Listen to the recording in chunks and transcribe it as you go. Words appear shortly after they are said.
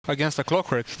against the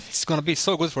Clockwork. It's gonna be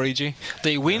so good for EG.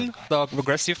 They win the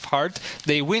aggressive hard,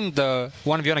 they win the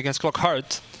 1v1 against Clock hard,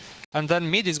 and then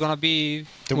mid is gonna be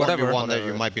the whatever. one that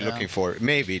you might be looking for,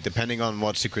 maybe depending on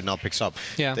what Secret now picks up.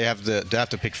 Yeah. They have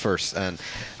to pick first, and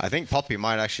I think Puppey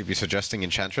might actually be suggesting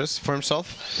Enchantress for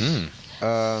himself.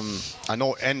 I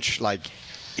know Ench, like,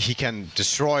 he can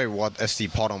destroy what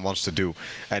SD Potom wants to do,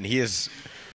 and he is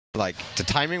like, the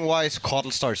timing wise,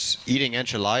 Coddle starts eating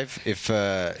Ench alive if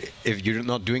you're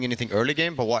not doing anything early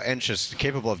game, but what Ench is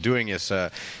capable of doing is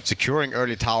securing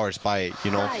early towers by,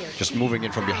 you know, just moving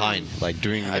in from behind, like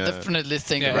doing... I definitely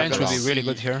think Ench will be really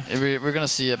good here. We're gonna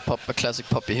see a classic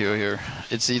Puppey hero here.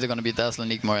 It's either gonna be Dazzle,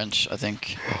 Enigma, or Ench, I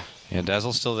think. Yeah,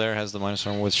 Dazzle's still there, has the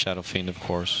 -1 with Shadow Fiend, of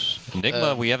course.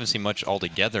 Enigma, we haven't seen much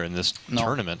altogether in this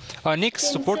tournament. Nyx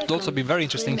support would also be very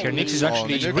interesting here. Nyx is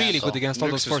actually really good against all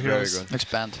those 4 heroes. Nyx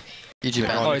banned. EG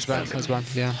banned. Oh, it's banned,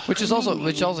 yeah. Which is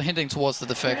also hinting towards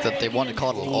the fact that they wanted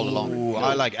Coddle all along. Ooh,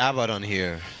 I like Abaddon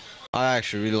here. I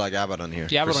actually really like Abaddon here.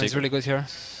 Yeah, Abaddon is really good here.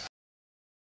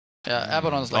 Yeah,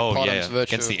 Abaddon's like Potom's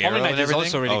virtue. Against the arrow Omni and Knight is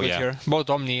also really good yeah. here.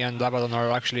 Both Omni and Abaddon are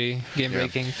actually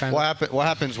game-breaking. What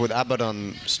happens with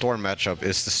Abaddon Storm matchup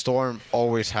is the Storm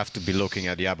always have to be looking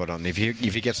at the Abaddon. If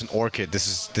he gets an Orchid, this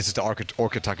is the Orchid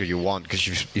attacker you want, because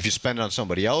if you spend it on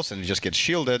somebody else and you just get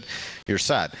shielded, you're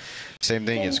sad. Same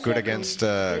thing, it's good against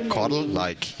Coddle.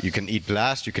 Like, you can eat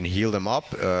Blast, you can heal them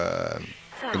up,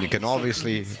 and you can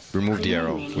obviously remove the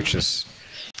arrow, which is...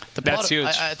 That's huge.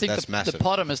 I think the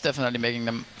Potom is definitely making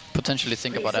them potentially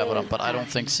think about Abaddon, but I don't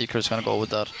think Secret's going to go with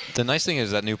that. The nice thing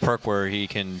is that new perk where he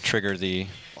can trigger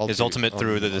his ultimate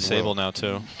through the disable now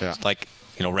too. Yeah. It's like,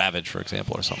 you know, Ravage, for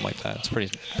example, or something like that. It's pretty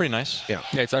nice. Yeah.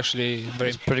 Yeah, it's actually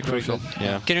pretty crucial.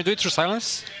 Yeah. Can you do it through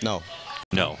silence? No.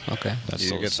 No. Okay. That's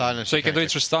you get silence. So you can do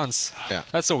it through stuns. Yeah.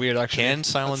 That's so weird, actually. Can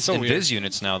silence so Invis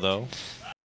units now, though.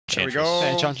 There we go.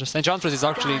 Enchantress. Enchantress is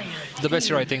actually the best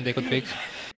hero I think they could pick.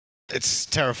 It's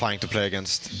terrifying to play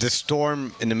against. This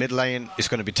Storm in the mid lane is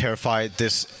going to be terrified.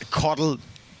 This Coddle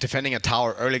defending a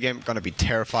tower early game going to be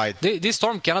terrified. This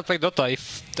Storm cannot play Dota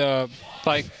if the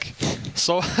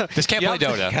so. This can't play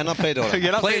Dota. Cannot play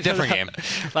Dota. Play a different game.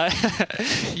 Like,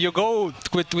 you go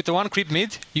with the one creep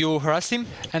mid, you harass him,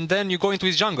 and then you go into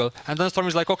his jungle, and then Storm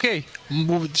is like, okay,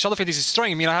 Shadow Fiend is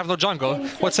destroying me, and I have no jungle.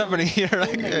 What's happening here?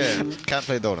 Like, yeah, can't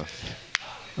play Dota.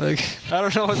 Like, I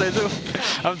don't know what I do.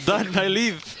 I'm done. I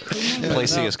leave. Yeah, play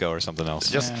CS:GO or something else.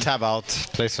 Just tab out,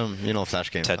 play some, you know,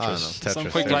 flash game. Tetris. Some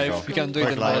quick life. You can do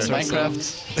it in Minecraft.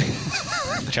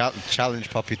 Challenge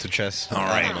Puppey to chess. All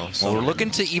right. Well, we're looking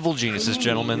to Evil Geniuses,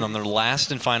 gentlemen, on their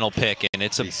last and final pick, and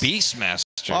it's a Beastmaster.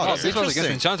 Oh, this was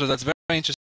against Enchantress. That's very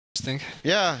interesting.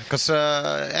 Yeah, because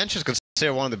Ench is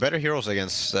considered one of the better heroes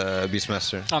against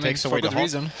Beastmaster. I mean, takes for away good the Hawk.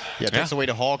 reason. Yeah, takes away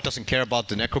the Hawk, doesn't care about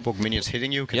the Necrobook minions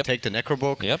hitting you, can take the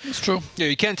Necrobook. Yep, it's true. Yeah,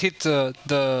 you can't hit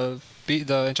the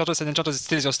Enchantress, and Enchantress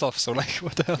steals your stuff, so like,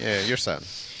 what the hell? Yeah, you're sad.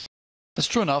 That's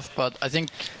true enough, but I think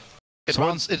it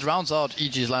rounds out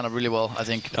EG's lineup really well, I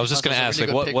think. I was just going to ask,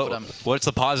 really like, what's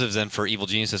the positives then for Evil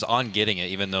Geniuses on getting it,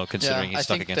 even though considering he's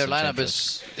stuck against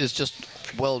Enchantress? Their lineup is just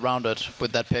well-rounded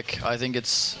with that pick. I think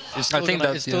it's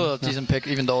still a decent pick,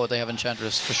 even though they have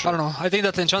Enchantress for sure. I don't know. I think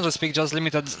that Enchantress pick just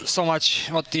limited so much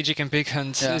what EG can pick,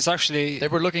 and it's actually... They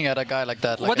were looking at a guy like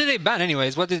that. Like what did they ban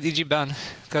anyways? What did EG ban?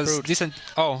 Because decent...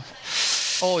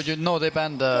 Oh, you know they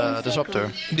banned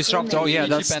Disruptor. Disruptor, oh yeah,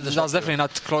 that's definitely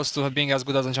not close to being as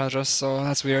good as Enchantress, so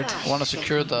that's weird. I want to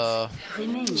secure the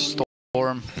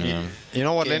Storm. Yeah. You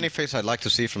know what laning phase I'd like to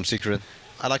see from Secret?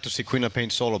 I'd like to see Queen of Pain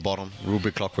solo bottom,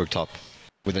 Ruby Clockwork top,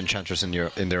 with Enchantress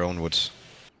in their own woods.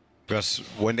 Because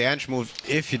when the Ench moves,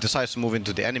 if he decides to move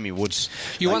into the enemy woods...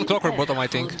 You want Clockwork bottom, I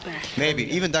think.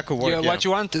 Maybe, even that could work, yeah. What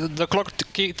you want,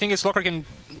 the thing is Clockwork can,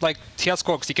 like, he has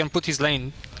cogs, he can put his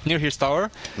lane near his tower.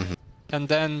 And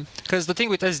then, because the thing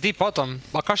with SD bottom,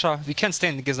 Akasha, he can't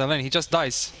stand against the lane, he just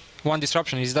dies. One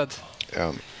disruption, he's dead.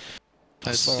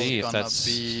 Let's see if that's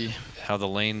how the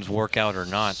lanes work out or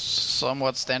not.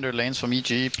 Somewhat standard lanes from EG,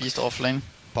 Beast Offlane.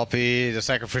 Puppey, the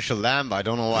sacrificial lamb, I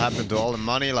don't know what happened to all the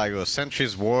money, like it was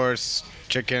sentries, wars,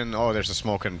 chicken, oh there's a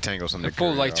smoke and tangles on the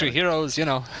pull like 3 heroes, you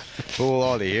know. Pull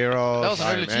all the heroes. That was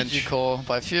a really GG call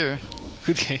by few.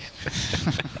 Good game.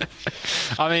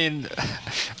 I mean,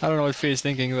 I don't know what Fear is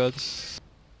thinking, but...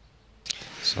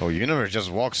 So Universe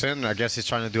just walks in, I guess he's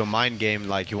trying to do a mind game,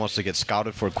 like he wants to get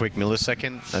scouted for a quick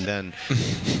millisecond, and then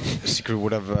Secret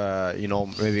would have, you know,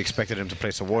 maybe expected him to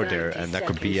place a ward there, and that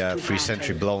could be a free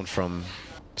sentry blown from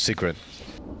Secret.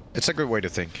 It's a good way to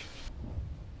think.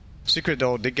 Secret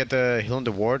though did get the heal on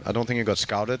the ward, I don't think he got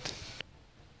scouted.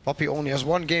 Puppey only has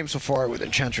 1 game so far with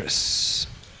Enchantress.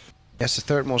 Yes,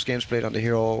 the 3rd most games played on the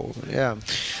hero, yeah.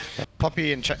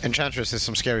 Puppey Enchantress is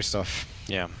some scary stuff.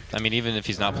 Yeah, I mean, even if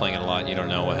he's not playing it a lot, you don't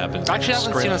know what happens. Actually, I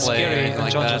haven't seen a scary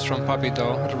Enchantress from Puppey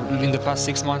though in the past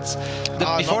 6 months.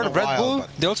 Before the Red Bull,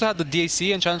 they also had the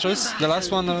DAC Enchantress, the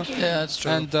last one. Yeah, that's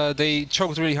true. And they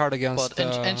choked really hard against. But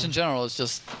Ench in general is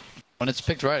just when it's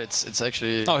picked right, it's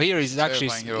actually. Oh, here is actually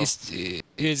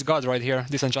he's God right here.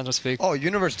 This Enchantress pick. Oh,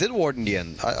 Universe did ward in the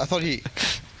end. I thought he.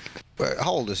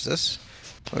 How old is this?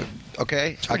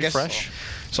 Okay, I guess. Fresh.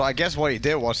 So I guess what he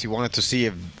did was he wanted to see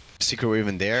if Secret were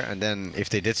even there, and then if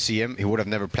they did see him, he would have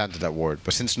never planted that ward.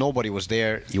 But since nobody was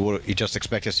there, he just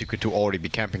expected Secret to already be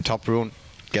camping top rune,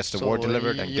 gets the ward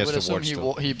delivered, and gets the ward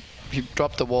still. He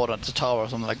dropped the ward at the tower or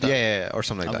something like that. Yeah, or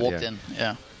something like that. And walked in.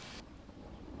 Yeah.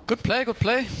 Good play. Good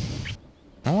play.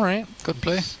 All right. Good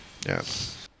play. Yeah.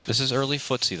 This is early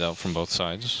footsie though from both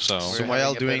sides. So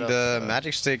Sumail doing the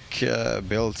magic stick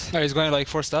build. Oh, he's going like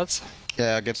 4 stats.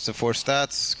 Yeah, gets the 4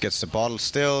 stats, gets the bottle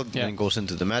still, then goes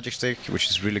into the magic stick, which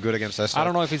is really good against SL. I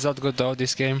don't know if it's that good though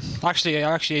this game. Actually,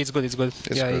 it's good. It's good.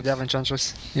 Yeah, they have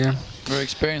Enchantress. Yeah. We're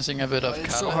experiencing a bit of.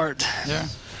 It's so hard. Yeah.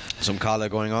 Some Kala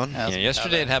going on. Yeah,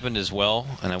 yesterday it happened as well,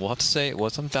 and I will have to say it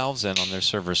was some Valve's in on their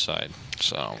server side.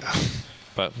 So,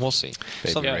 but we'll see.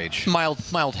 Some rage.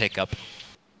 Mild hiccup.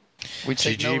 We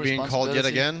take GG being called yet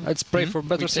again. Let's pray for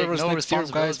better servers next year,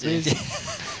 guys,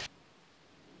 please.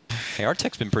 Hey, our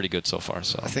tech's been pretty good so far.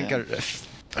 So I think our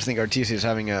TC is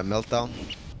having a meltdown.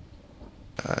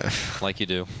 Like you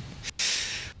do.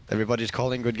 Everybody's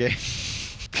calling good game.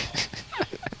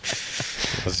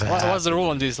 What's the rule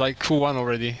on this? Like, who won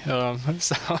already? So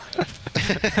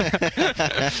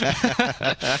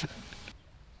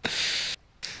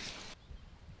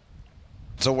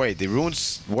So wait, the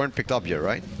runes weren't picked up yet,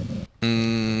 right?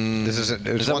 This is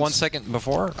is that 1 second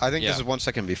before? I think this is 1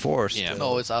 second before. Yeah.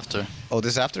 No, it's after. Oh,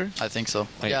 this after? I think so.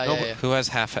 Wait, yeah. Who has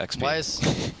half XP? Why is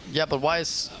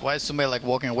Sumail like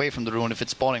walking away from the rune if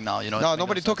it's spawning now? You know. No,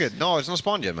 nobody took it. No, it's not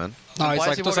spawned yet, man. No, it's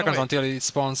like 2 seconds until it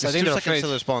spawns. It's I think 2 they're seconds afraid.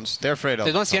 till it spawns. They're afraid of.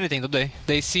 They don't see anything, do they?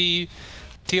 They see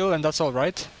teal and that's all,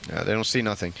 right? Yeah, they don't see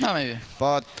nothing. No, maybe.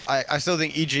 But I still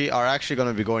think EG are actually going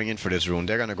to be going in for this rune.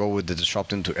 They're going to go with the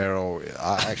disrupt into arrow.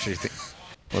 I actually think.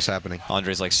 What's happening?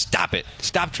 Andre's like, stop it.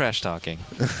 Stop trash talking.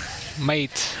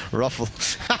 Mate. Ruffle.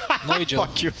 No, Joe.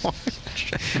 Fuck you.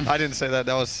 I didn't say that.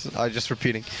 That was I was just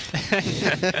repeating.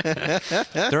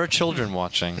 There are children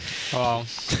watching. Wow.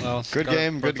 Well, good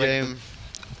game. Good game.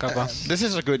 This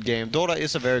is a good game. Dota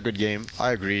is a very good game.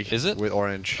 I agree. Is it? With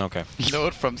Orange. Okay.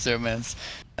 Note from Sermons.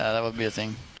 That would be a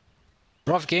thing.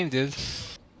 Rough game, dude.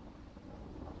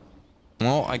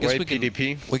 Well, I guess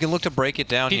PDP. We can look to break it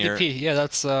down here. PDP, yeah,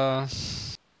 that's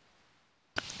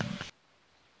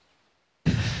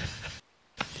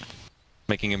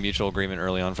Making a mutual agreement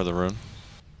early on for the rune.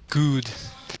 good.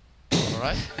 All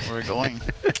right, we're going.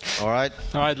 All right.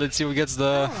 All right, let's see who gets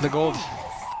the gold.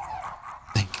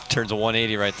 Turns a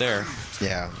 180 right there.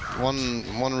 Yeah, one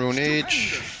rune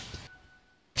each.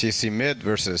 TC mid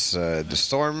versus the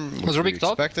Storm. Was Rubik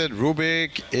top? Expected.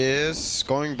 Rubik is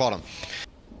going bottom.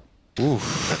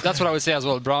 Oof. That's what I would say as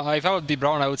well. Brown. If I would be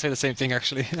Brown, I would say the same thing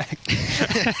actually.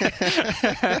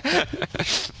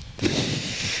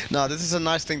 No, this is a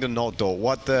nice thing to note though.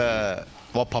 What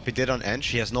Puppey did on Ench,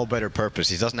 he has no better purpose.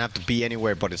 He doesn't have to be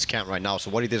anywhere but his camp right now.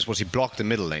 So what he did was he blocked the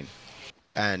middle lane.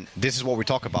 And this is what we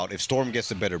talk about. If Storm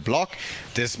gets a better block,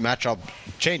 this matchup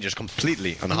changes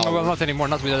completely on how... Well, not anymore,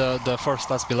 not with the first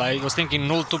stats build. I was thinking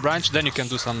 0-2 branch, then you can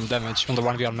do some damage on the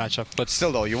 1v1 matchup. But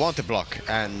still though, you want to block.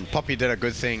 And Puppey did a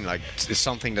good thing. Like, it's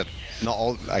something that not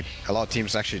all, like, a lot of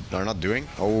teams actually are not doing.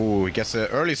 Oh, he gets the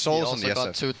early souls on the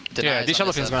SF. Yeah, this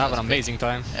Shadowfiend's gonna have an amazing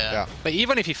time. Yeah. But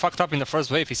even if he fucked up in the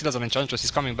first wave, he still has an Enchantress,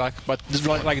 he's coming back. But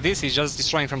like this, he's just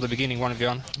destroying from the beginning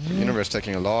 1v1. Universe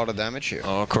taking a lot of damage here.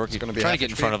 Oh, Corky's gonna be trying to get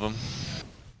in front of him.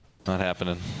 Not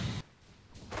happening.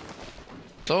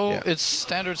 So it's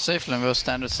standard safe lane versus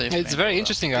standard safe lane. It's very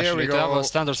interesting actually to have a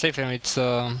standard safe lane. It's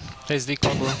SD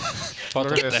combo.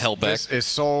 Get the hell back. This is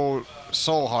so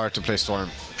hard to play Storm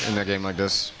in a game like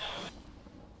this.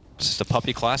 It's just a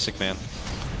Puppey classic, man.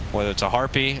 Whether it's a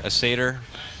Harpy, a Satyr.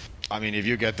 I mean, if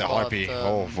you get the Harpy,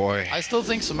 oh boy. I still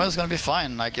think Sumail's gonna be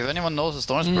fine. Like, if anyone knows the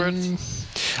Storm Spirit...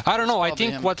 I don't know. I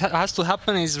think what has to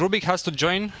happen is Rubik has to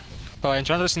join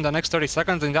Enchantress in the next 30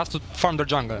 seconds and they have to farm their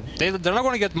jungle. They're not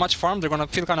going to get much farm, they're going to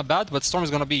feel kind of bad, but Storm is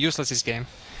going to be useless this game.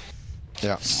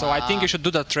 Yeah. So I think you should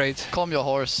do that trade. Calm your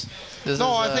horse.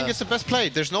 I think it's the best play.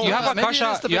 There's no... You have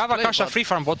Akasha free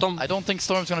farm bottom. I don't think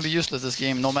Storm's going to be useless this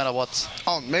game, no matter what.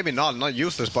 Oh, maybe not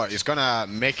useless, but it's going to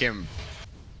make him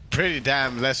pretty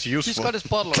damn less useful. He's got his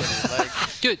bottle already. Like.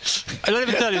 Dude, let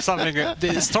me tell you something.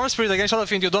 The Storm Spirit against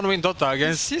Shadowfiend, you don't win Dota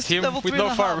against him with no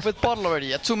farm. With bottle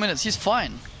already at 2 minutes, he's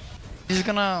fine. He's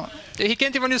gonna... He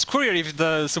can't even use courier if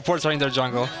the supports are in their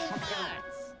jungle.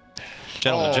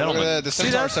 Gentlemen, gentlemen. Look at the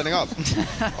Centaur setting up.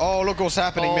 Oh, look what's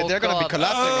happening. They're going to be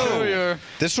collapsing. Courier.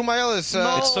 This Sumail is...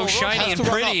 It's so shiny and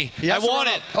pretty. I want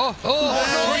it. Oh,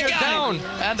 no, you're down.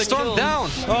 And the Storm kill. down.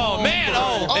 Oh, man.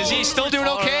 Oh, is he still doing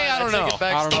okay? I don't know.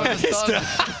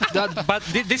 But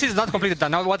this is not completed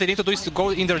done. Now what they need to do is to go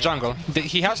in their jungle.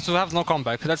 He has to have no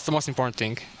comeback. That's the most important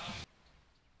thing.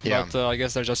 Yeah. But I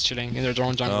guess they're just chilling in their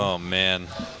own jungle. Oh, man.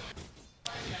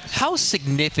 How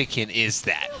significant is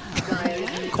that?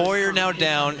 Courier now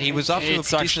down. He was off to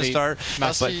a decent start,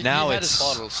 but now he it's... Had his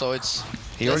bottle, so it's...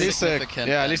 He released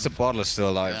at least the bottle is still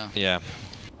alive. Yeah.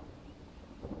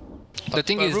 The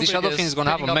thing is, the Shadow Fiend is going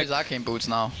to have a mech. His arcane boots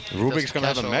now. Rubik's going to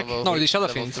have a mech? No, the Shadow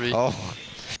Fiend. Oh.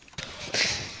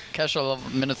 Casual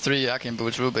of minute 3 arcane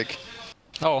boots, Rubik.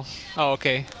 Oh,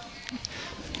 okay.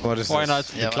 What is Why this?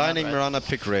 not? Yeah, Declining why not, Mirana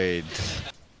pick raid.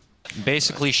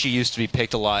 Basically, she used to be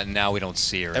picked a lot, and now we don't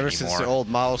see her Ever anymore. since the old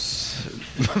mouse,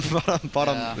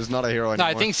 bottom is not a hero No, anymore.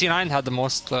 I think C9 had the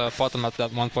most bottom at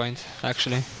that one point,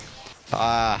 actually.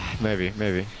 Ah, maybe.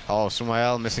 Oh,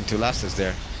 Sumail missing 2 lasters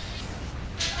there.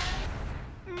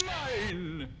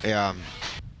 Yeah.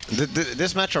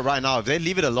 This matchup right now, if they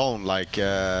leave it alone, like,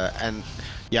 and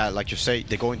yeah, like you say,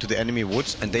 they go into the enemy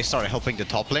woods and they start helping the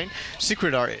top lane.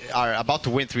 Secret are about to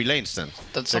win 3 lanes then.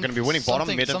 They're going to be winning bottom,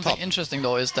 mid, and top. Something interesting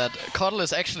though is that Cuddle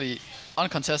is actually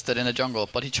uncontested in the jungle,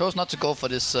 but he chose not to go for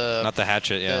this... not the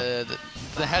hatchet, yeah.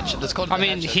 The hatchet, let's call it I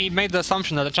mean, he made the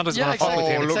assumption that the Chandler's going to fuck with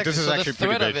him. Oh, look, exactly. this is so actually the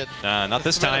pretty threat big. of it, Not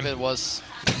this the threat time. of it was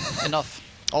enough.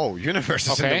 Oh, Universe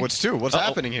is in the woods too. What's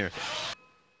happening here?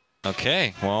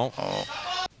 Okay, well,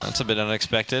 that's a bit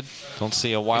unexpected. Don't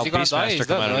see a wild Beastmaster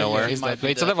come out of nowhere.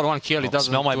 It's a level 1 kill, it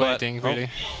doesn't smell my do butt. anything,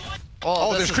 really.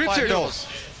 Oh, there's creeps here though.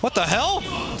 What the hell?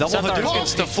 Double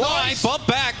Hadoukens to fly, bump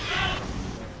back.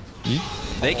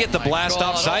 They get the blast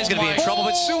off. Zai's going to be in trouble,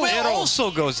 but Sumail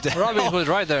also goes down. Robin Hood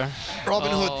right there.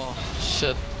 Robin Hood. Oh,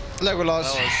 shit.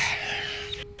 Legolas.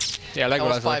 Yeah, Legolas. That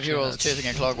was 5 heroes chasing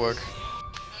a clockwork.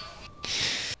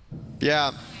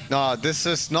 Yeah. No, this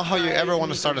is not how you ever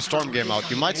want to start a Storm game out.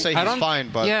 You might say he's fine,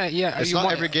 but it's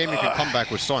not every game you can come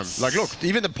back with Storm. Like, look,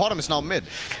 even the bottom is now mid.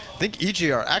 I think EG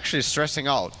are actually stressing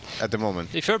out at the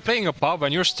moment. If you're playing a pub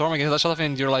and you're storming against that Shadow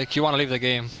Fiend, you're like, you want to leave the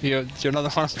game. You're not the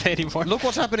one to play anymore. Look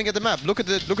what's happening at the map. Look at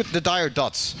the dire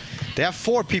dots. They have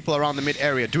 4 people around the mid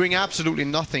area doing absolutely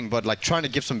nothing but like trying to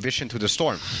give some vision to the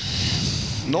Storm.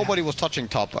 Nobody was touching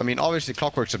top. I mean, obviously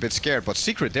Clockwork's a bit scared, but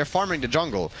Secret, they're farming the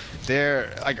jungle.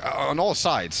 They're like on all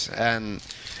sides, and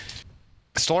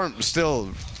Storm still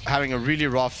having a really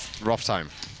rough time.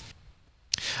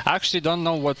 I actually don't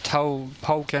know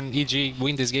how can EG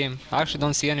win this game. I actually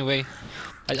don't see any way.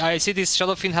 I see this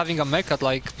Shadow Fiend having a mech at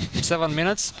like 7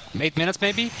 minutes, 8 minutes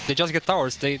maybe. They just get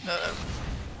towers.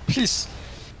 Please.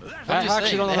 I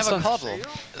actually don't understand. They have a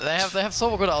Cuddle. They have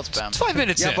so good outspam. It's 5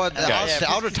 minutes in. But the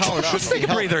outer tower should Take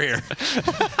a breather here.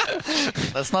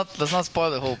 Let's not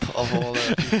spoil the hope of all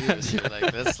the viewers here.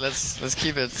 Like, let's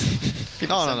keep it.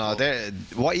 No.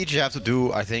 What EG have to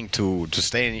do, I think, to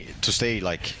stay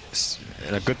like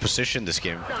in a good position this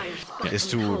game, is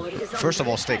to first of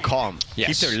all stay calm,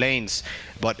 keep their lanes,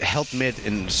 but help mid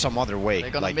in some other way.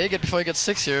 They're gonna make it before he gets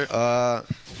 6 here.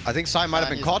 I think Sai might have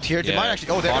been caught here. They might actually.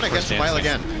 Oh, they're gonna get Sumail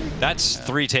again. That's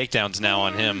 3 takedowns now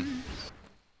on him.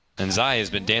 And Zai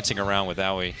has been dancing around with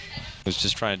Aoi. Was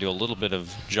just trying to do a little bit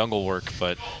of jungle work,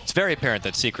 but it's very apparent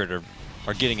that Secret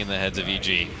are getting in the heads of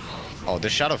EG. Oh, the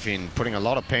Shadow Fiend putting a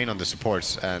lot of pain on the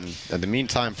supports, and in the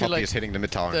meantime, Puppey is hitting the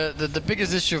mid tower. The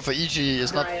biggest issue for EG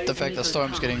is not the fact that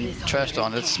Storm's getting trashed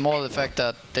on. It's more the fact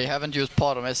that they haven't used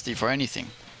pot or SD for anything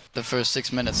the first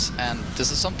 6 minutes, and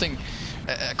this is something.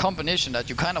 A combination that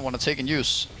you kind of want to take in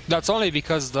use. That's only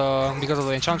because of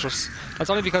the Enchantress.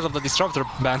 That's only because of the Disruptor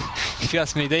ban. If you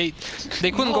ask me, they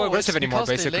couldn't go aggressive anymore,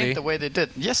 basically. They laid the way they did.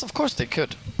 Yes, of course they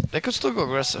could. They could still go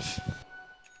aggressive.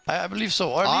 I believe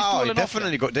so. Or at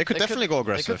least they could definitely go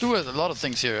aggressive. They could do a lot of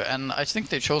things here, and I think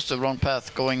they chose the wrong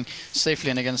path, going safely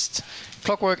in against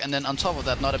Clockwork, and then on top of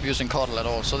that, not abusing Caudle at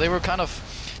all. So they were kind of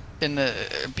in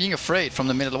being afraid from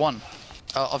the middle one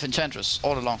of Enchantress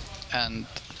all along, and.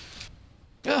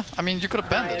 Yeah, I mean, you could have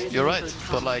banned it, you're right,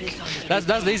 but like... That's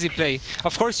the easy play.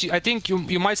 Of course, I think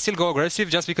you might still go aggressive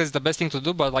just because it's the best thing to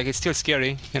do, but like it's still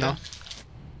scary, you know?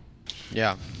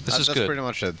 Yeah, that's good. Pretty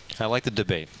much it. I like the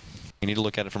debate. You need to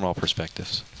look at it from all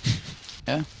perspectives.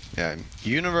 Yeah. Yeah,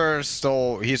 Universe,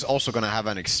 though, he's also going to have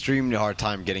an extremely hard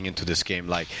time getting into this game.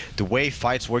 Like, the way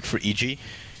fights work for EG,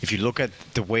 if you look at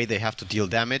the way they have to deal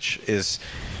damage, is...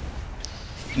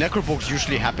 Necropokes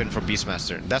usually happen from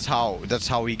Beastmaster. That's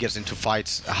how he gets into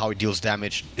fights, how he deals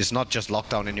damage. It's not just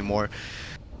lockdown anymore.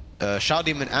 Shadow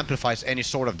Demon amplifies any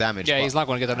sort of damage. Yeah, he's not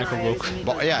going to get a Necrobook.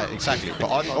 But yeah, exactly.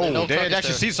 But oh, they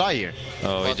actually see Zai here.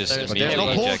 Oh, he just There's immediately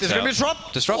no pull. ejects There's gonna be out.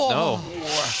 disrupt. Disrupt? No.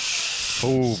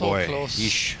 Oh So boy. close.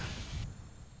 Yeesh.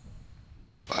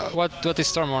 What is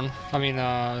Storm on? I mean,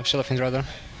 Shadowfiend rather.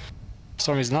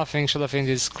 Storm is nothing. Shadowfiend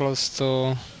is close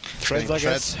to Threads, I guess.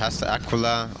 Threads has the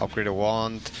Aquila, upgrade a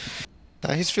wand.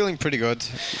 He's feeling pretty good.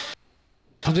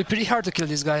 It'll be pretty hard to kill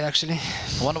this guy, actually.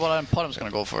 I wonder what Potom's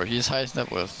gonna go for. He's highest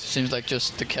net worth. Seems like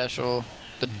just the casual,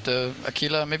 the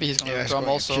Aquila. Maybe he's gonna drum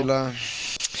also. Aquila.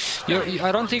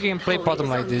 I don't think you can play bottom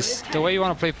like this. The way you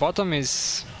want to play bottom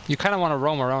is you kind of want to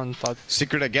roam around. But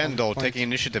Secret again though, taking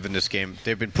initiative in this game.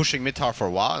 They've been pushing mid tower for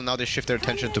a while, and now they shift their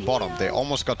attention to bottom. They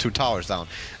almost got 2 towers down,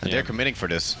 and they're committing for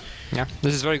this. yeah,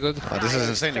 this is very good. This is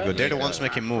insanely good. They're the ones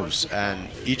making moves, and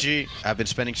EG have been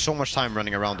spending so much time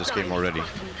running around this game already.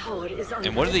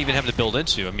 And what do they even have to build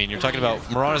into? I mean, you're talking about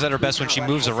Mirana's at her best when she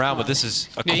moves around, but this is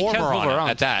a Yeah, you core can't move Mirana around.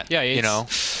 at that. Yeah, you know.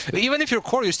 Even if you're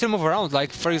core, you still move around.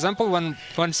 Like for example, when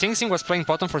Sing Sing was playing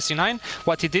bottom for C9,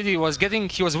 what he did, he was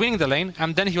winning the lane,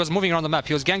 and then he was moving around the map.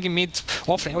 He was ganking mid,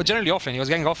 offlane, or generally offlane. He was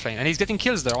ganking offlane, and he's getting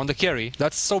kills there on the carry.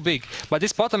 That's so big. But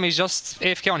this bottom is just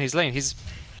AFK on his lane. He's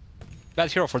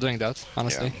bad hero for doing that,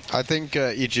 honestly. Yeah. I think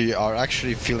EG are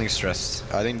actually feeling stressed.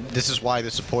 I think this is why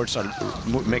the supports are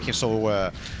making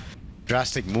so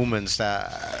drastic movements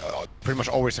that pretty much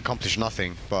always accomplish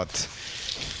nothing. But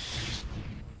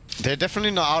they're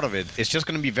definitely not out of it. It's just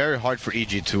going to be very hard for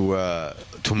EG to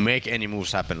make any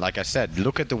moves happen. Like I said,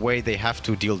 look at the way they have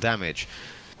to deal damage.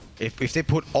 If they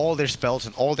put all their spells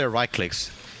and all their right clicks,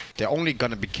 they're only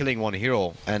going to be killing one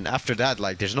hero. And after that,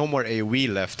 like, there's no more AoE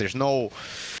left. There's no...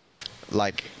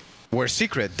 Like, we're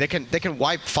secret. They can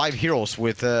wipe 5 heroes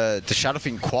with the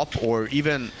Shadowfiend Quap, or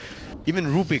even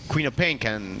Rubik, Queen of Pain,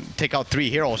 can take out 3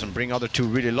 heroes and bring other 2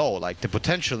 really low. Like, the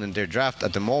potential in their draft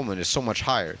at the moment is so much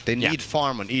higher. They need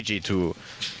farm on EG to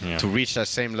reach that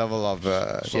same level of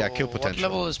kill potential.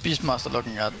 What level is Beastmaster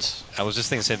looking at? I was just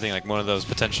thinking the same thing, like one of those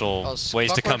potential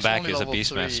ways to come back is a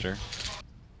Beastmaster.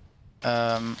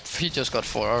 He just got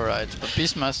 4, alright. But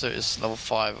Beastmaster is level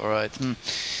 5, alright.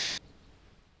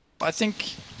 I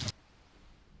think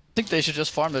they should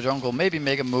just farm the jungle. Maybe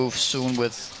make a move soon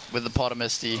with the bottom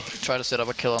SD. Try to set up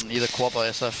a kill on either Quap or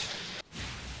SF.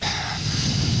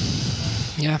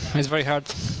 Yeah, it's very hard.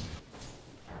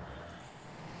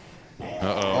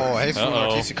 Oh, hey,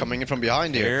 TC coming in from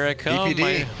behind here. Here I come,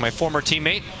 my former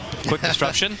teammate. Quick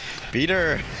disruption.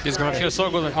 Peter. He's gonna feel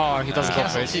so good. Oh, he doesn't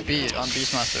get Cancel face. TP on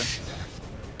Beastmaster.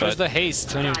 Where's the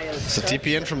haste? When you... It's a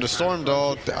TP in from the Storm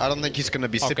though. I don't think he's gonna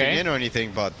be sipping in or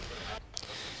anything, but...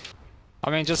 I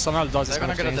mean, just somehow does this. They're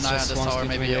gonna get a deny on this tower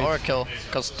maybe, or a kill,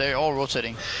 because they're all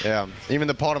rotating. Yeah, even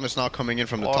the bottom is now coming in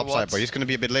from the top side, but he's gonna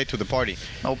be a bit late to the party.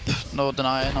 Nope, no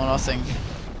deny, no nothing.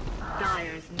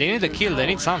 They need a kill, they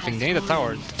need something, they need a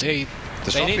tower. The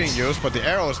shot being used, but the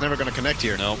arrow is never gonna connect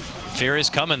here. No, Fear is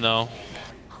coming though.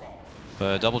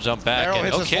 But double jump back. Arrow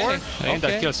hits okay. They need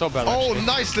that kill so bad. Oh, actually.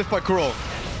 nice lift by Kuro.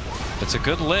 It's a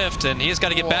good lift, and he's got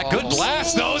to get back. Good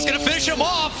blast, though. He's going to finish him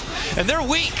off. And they're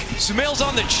weak. Sumail's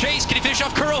on the chase. Can he finish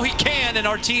off Kuro? He can, and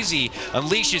Arteezy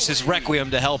unleashes his Requiem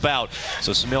to help out.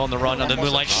 So Sumail on the run on the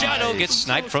Moonlight Shadow gets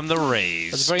sniped from the Raze.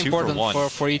 That's very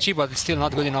important for EG, but it's still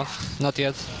not good enough. Not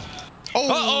yet.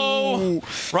 Oh!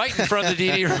 Right in front of the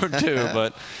DD room, too,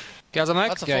 but...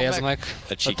 KheZu? Yeah,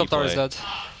 KheZu. A cheeky top tower is play. dead.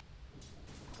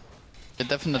 It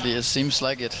definitely seems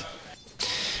like it.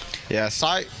 Yeah,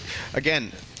 Sai,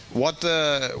 again, what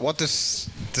this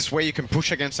way you can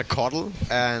push against a Coddle,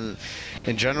 and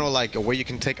in general, like a way you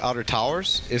can take outer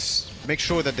towers, is make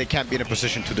sure that they can't be in a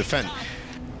position to defend.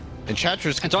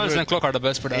 Enchantress can Enchanters and Clock are the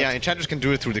best for that. Yeah, Enchantress can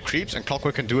do it through the creeps, and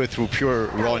Clockwork can do it through pure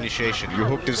raw initiation. You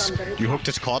hook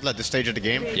this Coddle at this stage of the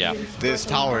game. Yeah. This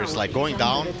tower is like going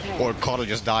down, or Coddle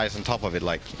just dies on top of it.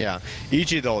 Like, yeah.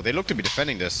 EG though, they look to be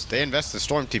defending this. They invest the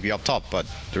Storm TP up top, but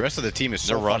the rest of the team is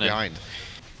so far behind.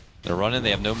 They're running. They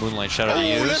have no Moonlight Shadow to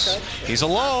use. He's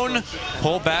alone.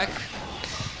 Pull back.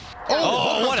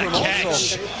 Oh, what a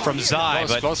catch from Zai!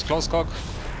 But Close, Cog.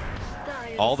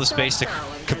 all the space to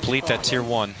complete that tier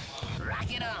 1.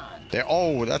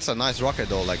 Oh, that's a nice rocket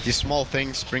though. Like these small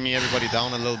things, bringing everybody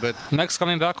down a little bit. Max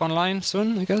coming back online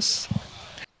soon, I guess.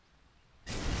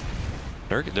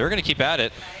 They're gonna keep at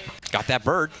it. Got that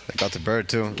bird. They got the bird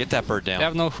too. Get that bird down. They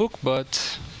have no hook,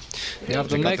 but they have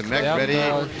the mech. They have ready.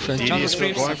 the DD is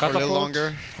still going for a little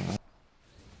longer.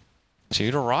 2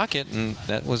 to rocket, and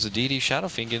that was the DD Shadow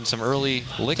Fiend getting some early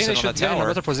licks in on that get in a tower.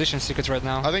 better position, Secret, right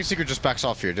now. I think Secret just backs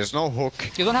off here. There's no hook.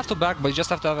 You don't have to back, but you just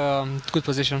have to have a good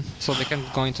position, so they can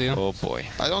go into you. Oh boy.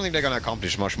 I don't think they're gonna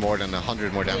accomplish much more than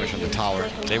 100 more damage on the tower.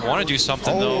 They want to do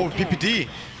something though. Oh, PPD.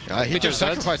 He just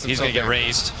sacrificed He's himself. going to get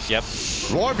raised. Yep.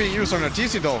 Roar being used on a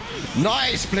TC though.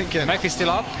 Nice blinking. Mech is still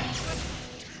up.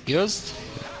 Used.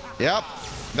 Yep.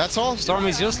 That's all. Storm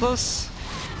is useless.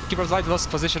 Keeper's Light lost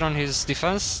position on his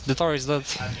defense. The tower is dead.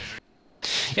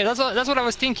 Yeah, that's what I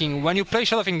was thinking. When you play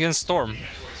Shadowfing against Storm,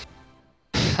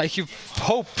 like you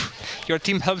hope your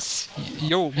team helps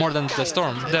you more than the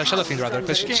Storm, the Shadowfing rather.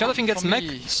 Because Shadowfing gets mech,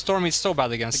 Storm is so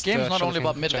bad against. The game's not only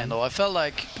about mid lane though. I felt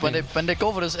like when they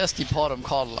go for this SD bottom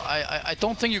call, I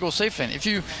don't think you go safe lane. If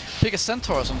you pick a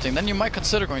centaur or something, then you might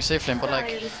consider going safe lane. But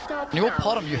like when you go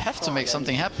bottom, you have to make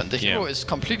something happen. The hero is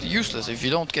completely useless if you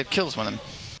don't get kills with him.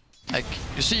 Like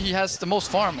you see, he has the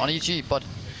most farm on EG, but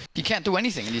he can't do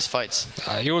anything in these fights.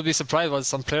 You would be surprised what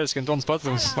some players can do on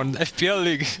bottom on FPL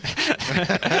League.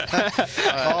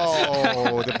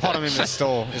 Oh, the bottom image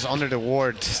though is under the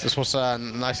ward. This was a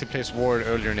nicely placed ward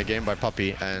earlier in the game by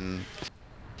Puppey, and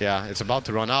yeah, it's about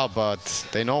to run out, but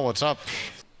they know what's up.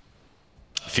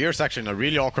 Fear's actually in a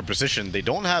really awkward position. They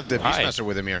don't have the Beastmaster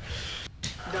with him here.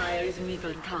 Dire's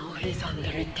middle tower is under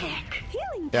attack.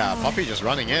 Yeah, Puppey just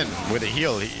running in with a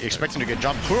heal. He expecting to get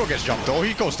jumped. Kuro gets jumped though.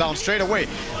 He goes down straight away.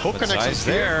 Hook connects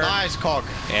there. Nice cog.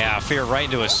 Yeah, Fear right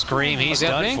into a scream. He's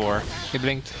done for. He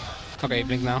blinked. Okay, he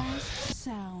blinked now.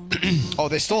 Oh,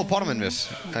 they stole bottom in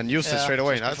this and used it straight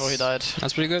away. That's before he died.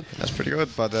 That's pretty good. That's pretty good,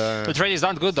 but the trade is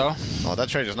not good though. Oh, that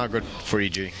trade is not good for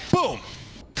EG. Boom!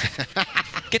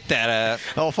 Get that.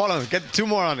 Oh, follow him. Get two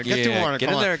more on it. Get two more on it.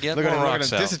 Get in there. Get look more at him,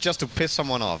 rocks out. This is just to piss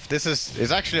someone off. This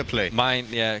is actually a play. Mine,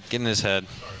 yeah, get in his head.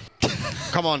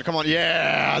 Come on, come on.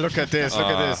 Yeah, look at this. Look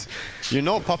at this. You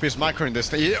know Puppey's microing this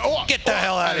thing. Oh, Get the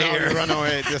hell out of here. Run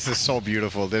away. This is so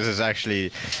beautiful. This is actually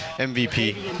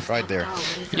MVP right there.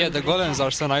 Yeah, the golems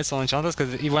are so nice on enchanters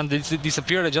because when they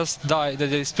disappear, they just die.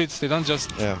 They split. They don't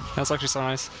just. Yeah. That's actually so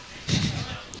nice.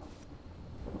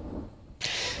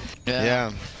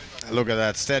 Yeah. Look at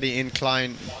that. Steady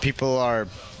incline. People are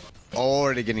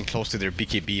already getting close to their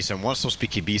BKBs, and once those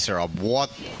BKBs are up, what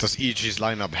does EG's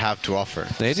lineup have to offer?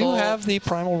 They do have the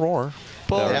Primal Roar.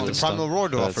 They have the Primal Roar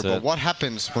to offer, but what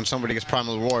happens when somebody gets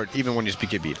Primal Roar, even when you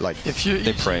BKB? Like, if you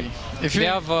they pray. If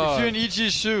you're in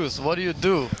EG's shoes, what do you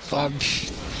do?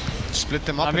 Split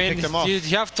them up and pick them off. You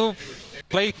have to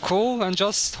play cool and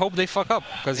just hope they fuck up,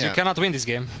 because you cannot win this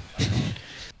game.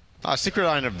 Secret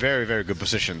are in a very, very good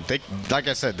position. They, like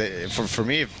I said, for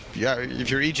me, if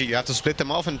you're EG, you have to split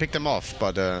them off and pick them off.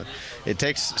 But it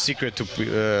takes Secret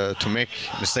to make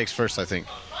mistakes first, I think.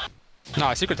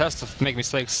 No, Secret has to make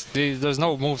mistakes. There's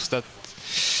no moves that...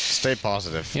 Stay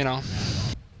positive. You know.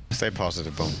 Stay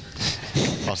positive, Boom.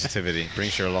 Positivity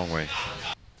brings you a long way.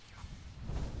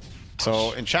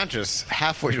 So, Enchantress,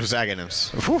 halfway to Zaghanim's.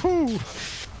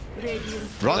 Woohoo!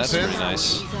 Runs in,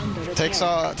 nice. takes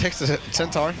the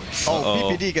Centaur. Oh,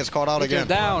 PPD gets caught out again.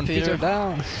 Down, Peter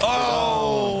down.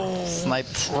 Oh!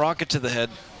 Sniped. Rocket to the head.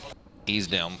 He's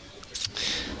down.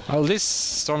 Well, this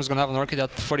Storm's gonna have an Orchid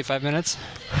at 45 minutes.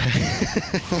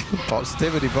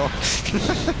 Positivity, bro.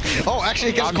 Oh,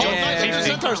 actually, he gets caught. Nice,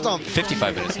 Centaur stomp.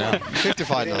 55 minutes now.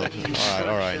 55 now. Alright,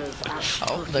 alright.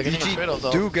 Oh, they're getting a trade-off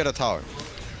though. Do get a tower.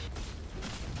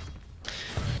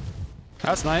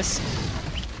 That's nice.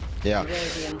 Yeah.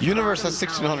 Universe has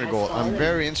 1600 gold. I'm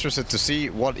very interested to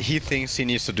see what he thinks he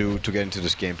needs to do to get into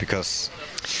this game, because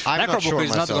I'm not sure is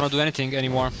myself. not going to do anything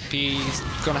anymore. He's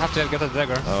going to have to get a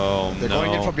dagger. Oh, They're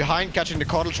going in from behind, catching the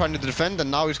Coddle, trying to defend,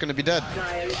 and now he's going to be dead.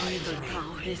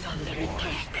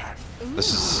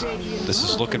 This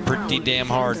is looking pretty damn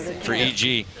hard for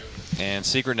EG. And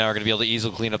Secret now are going to be able to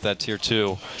easily clean up that tier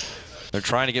 2. They're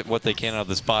trying to get what they can out of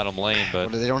this bottom lane,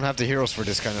 but they don't have the heroes for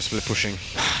this kind of split pushing.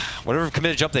 Whatever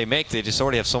committed jump they make, they just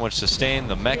already have so much sustain.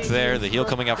 The mech there, the heal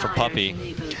coming out from Puppey.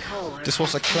 This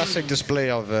was a classic display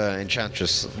of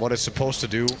Enchantress, what it's supposed to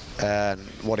do and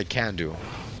what it can do.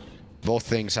 Both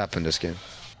things happen this game.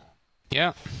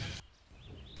 Yeah.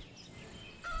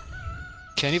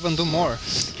 Can even do more.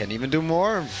 Can even do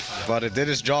more, but it did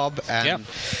his job, and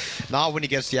now when he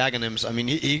gets the Aghanims, I mean,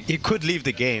 he could leave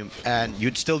the game, and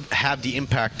you'd still have the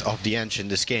impact of the Ench in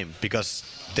this game, because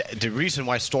the reason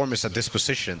why Storm is at this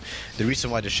position, the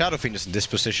reason why the Shadowfiend is in this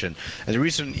position, and the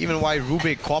reason even why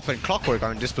Rubik, Quap, and Clockwork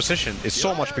are in this position is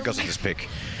so much because of this pick.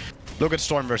 Look at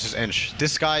Storm versus Ench.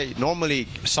 This guy normally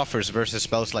suffers versus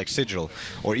spells like Sigil,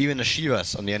 or even a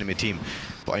Shivas on the enemy team.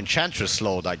 But Enchantress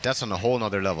slow, like that's on a whole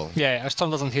nother level. Yeah, Storm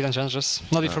doesn't hit Enchantress.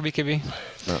 Not even for BKB.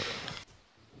 No.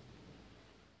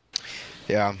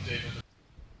 Yeah.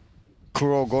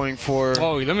 Kuro going for...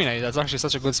 Oh, Illuminate. That's actually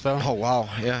such a good spell. Oh, wow.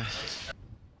 Yeah.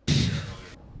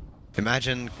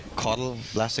 Imagine Coddle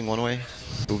blasting one way,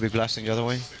 Rubik blasting the other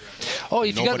way. Oh,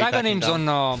 if you got Nobody Ivan names backing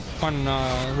on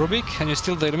Rubik and you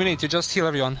steal the eliminate, you just heal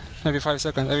everyone every 5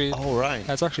 seconds. Oh, right.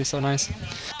 That's actually so nice.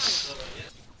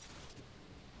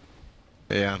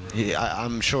 Yeah,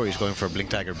 I'm sure he's going for a Blink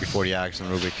Dagger before the Axe and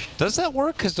Rubik. Does that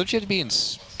work? Because don't you have to be in?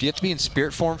 Do you have to be in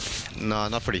spirit form? No,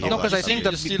 not for the heal. No, because I think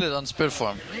that You steal it on spirit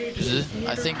form.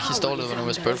 I think he stole it when he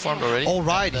was spirit formed already. Oh,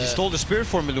 right, he stole the Spirit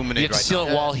Form Illuminate You have to right steal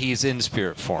now. it while he's in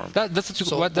spirit form. that's what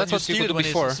when you could do when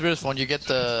before. he's in spirit form, you get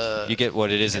the. You get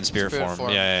what it is in spirit form.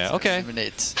 Yeah. Okay.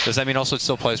 Eliminate. Does that mean also it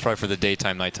still plays probably for the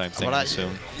daytime, nighttime thing? But I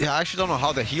assume. yeah, I actually don't know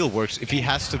how the heal works. If he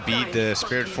has to beat the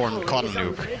Spirit Form Cotton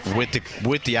Nuke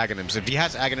with the Aghanims. If he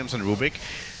has Aghanims and Rubik,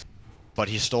 but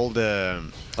he stole the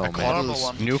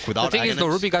Coddle's nuke without The thing is, the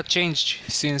Aghanims. Ruby got changed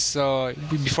since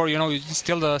before, you know, you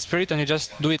steal the spirit and you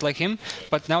just do it like him.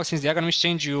 But now since the Aghanim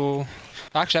change, you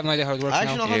actually have no idea how it works I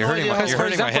actually now. don't have You're no hurting idea my- how Because it for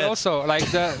works. hurting my example, head. also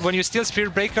like when you steal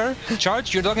Spirit Breaker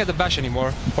charge, you don't get the bash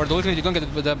anymore, or the ultimate you don't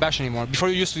get the bash anymore. Before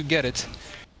you used to get it.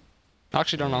 I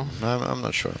actually don't know. I'm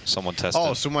not sure. Someone tested.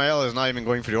 Oh, Sumael is not even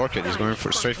going for the Orchid. He's going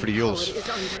straight for the Yules.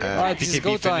 Right, this is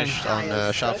go PKP time. finished on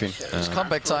Shafin. It's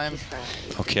comeback time.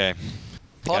 Okay.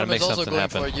 Gotta Bottom make is also something going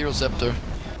happen. for a Euro Scepter.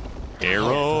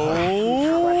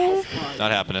 Arrow.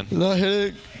 Not happening. No,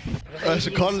 there's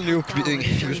a Cotton Nuke being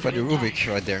used by the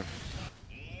Rubik right there.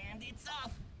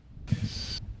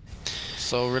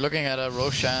 So we're looking at a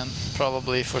Roshan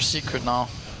probably for Secret now.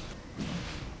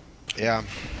 Yeah.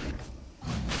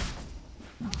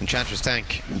 Enchantress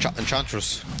tank.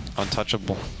 Enchantress.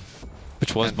 Untouchable.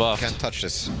 Which was buffed. Can't touch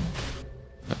this.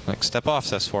 Like step off,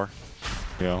 S4.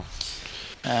 Yeah.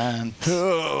 And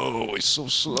Oh, he's so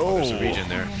slow. There's a region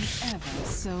there. I am ever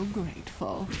so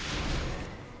grateful.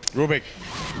 Rubik.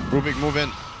 Rubik, move in.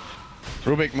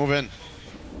 Rubik, move in.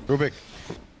 Rubik.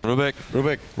 Rubik.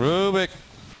 Rubik. Rubik.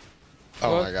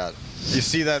 Oh my god. You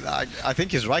see that? I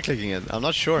think he's right-clicking it. I'm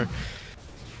not sure.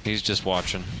 He's just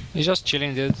watching. He's just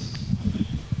chilling, dude.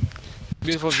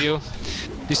 Beautiful view.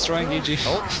 Destroying EG.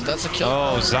 oh, that's a kill.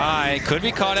 Oh, Zai could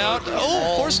be caught out.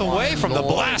 Oh, force away from the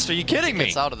Lord. blast. Are you kidding me?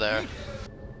 It's out of there.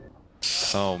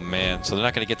 Oh, man. So they're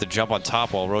not going to get the jump on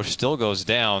top while Roche still goes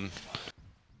down.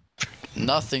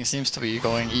 Nothing seems to be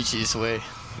going EG's way.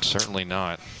 Certainly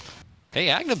not. Hey,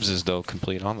 Agnibs is, though,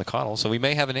 complete on the Coddle, so we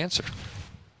may have an answer.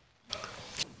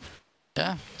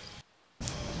 Yeah.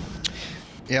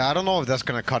 Yeah, I don't know if that's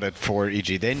gonna cut it for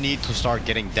EG. They need to start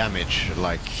getting damage.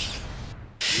 Like,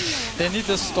 They need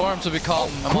the Storm to become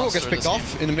a Kuro monster gets in picked this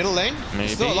off in the middle lane. Maybe.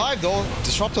 Still alive though.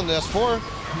 Disrupt on the S4.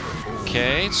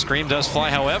 Okay, Scream does fly,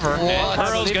 however, and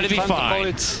Kuro's going to be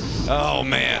fine. Oh,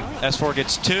 man. S4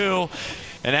 gets 2,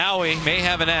 and Aoi may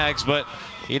have an Ags, but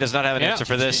he does not have an answer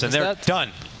for this, and they're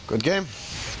done. Good game.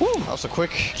 Woo. That was a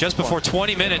quick. Just before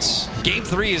 20 minutes, Game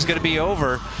 3 is going to be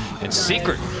over, and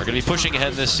Secret are going to be pushing ahead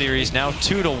in this series, now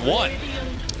 2-1.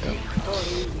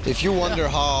 If you wonder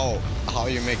how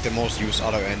you make the most use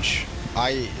out of Ench,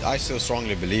 I still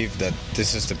strongly believe that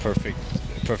this is the perfect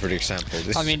example.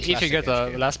 This I is mean, a if you classic get Ench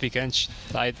a game. last pick Ench,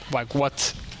 like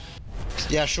what?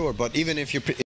 Yeah, sure, but even if you